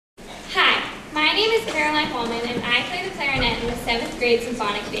My name is Caroline Wallman, and I play the clarinet in the 7th grade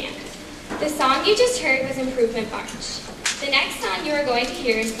symphonic band. The song you just heard was Improvement March. The next song you are going to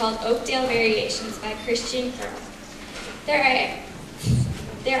hear is called Oakdale Variations by Christian Earl.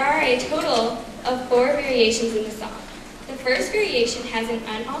 There are a total of 4 variations in the song. The first variation has an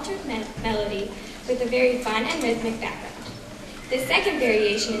unaltered melody with a very fun and rhythmic background. The second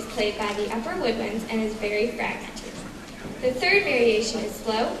variation is played by the upper woodwinds and is very fragmented. The third variation is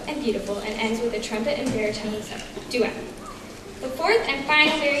slow and beautiful and ends with a trumpet and baritone duet. The fourth and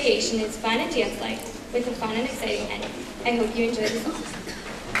final variation is fun and dance-like with a fun and exciting ending. I hope you enjoy the song.